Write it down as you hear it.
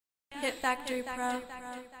Hit Factory Pro.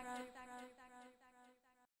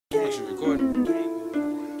 What you recording?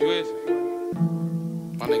 You is?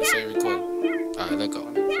 My nigga say recording. Alright, let go.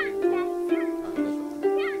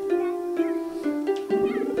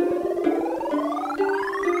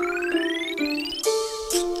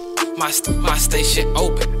 My station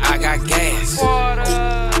open, I got gas.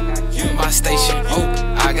 My station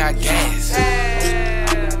open, I got gas.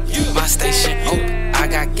 My station open, I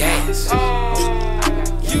got gas.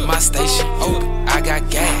 My station open, I got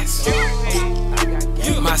gas.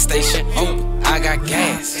 My station open, I got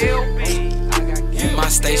gas. My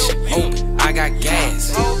station open, I got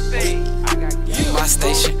gas. My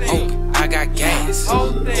station open, I got gas.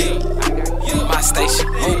 My station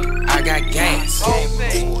open, I got gas.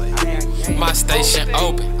 My station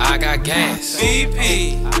open, I got gas.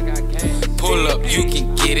 BP, pull up, you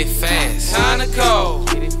can get it fast. Kinda cold,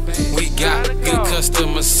 we got good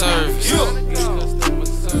customer service.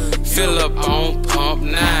 Fill up on pump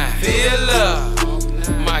 9. Fill up,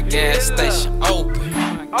 my gas station open.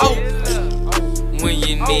 When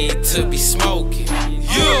you need to be smoking,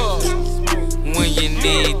 when you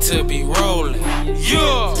need to be rolling,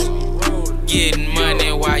 getting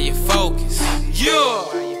money while you focus.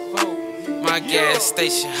 My gas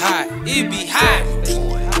station hot, it be hot.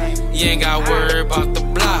 You ain't got worry about the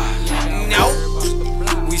block.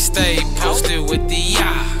 Nope, we stay posted with the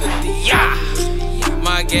yah.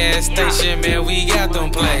 My gas station, man, we got them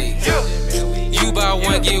plays. You buy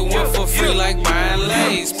one, get one for free like buying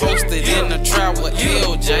Lays. Posted in the trap with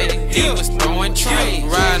LJ, he was throwing trades.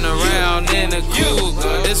 Riding around in a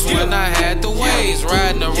Cougar, this one I had the waves.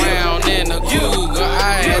 Riding around in a Cougar,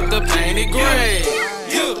 I had the painted gray.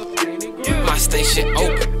 My station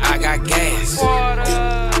open, I got gas.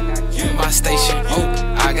 My station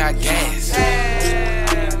open, I got gas.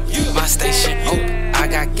 My station open, I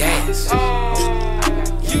got gas.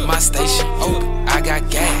 My station open, I got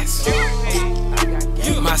gas.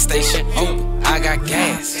 My station open, I got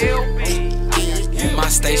gas. My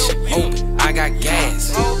station open, I got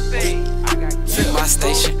gas. My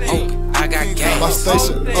station open, I got gas. My station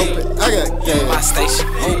open, I got gas. My station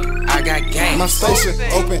open, I got gas. My station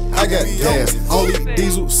open, I got gas. Only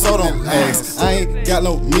diesel, so don't ask. I ain't got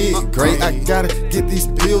no mid-grade. I gotta get these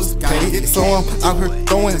bills paid, so I'm out here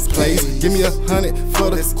throwing plays. Give me 100 for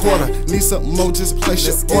the quarter. Need some more, just place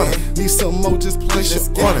your order. Need some more, just place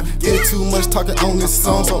your order. Get too much talking on this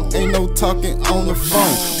song, so ain't no talking on the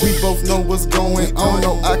phone. We both know what's going on.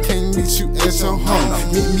 No, I can't meet you at your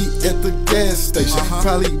home. Meet me at the gas station,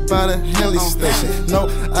 probably by the Henley station. No,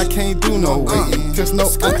 I can't do no waiting, cause no,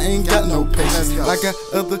 I ain't got no patience. I got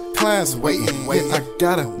other clients waiting. Yeah, I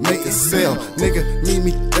gotta make a sale. Nigga, meet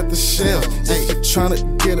me at the Shell. If you tryna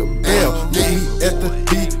get a bail, meet me at the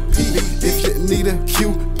BP. If you need a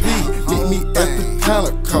QP, meet me at the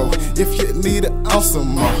Conoco. If you need an awesome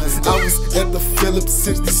more, I was at the Phillips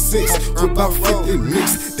 66 with about 50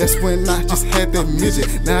 nicks. That's when I just had that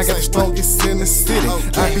midget. Now I got the strongest in the city.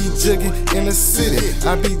 I be jigging in the city,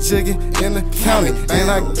 I be jigging in the county, and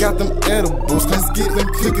I got them edibles. Let's get them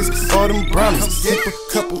cookies or them brownies. Keep a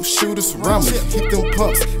couple shooters around me. Keep them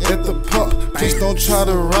pumps at the pump. Please don't try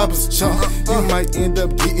to rob us, chump. You might end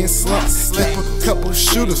up getting slumped. Keep a couple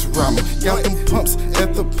shooters around me. Got them pumps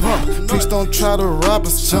at the pump. Please don't try to rob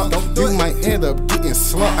us, chump. You might end up getting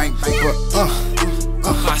slumped.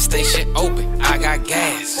 But my station open,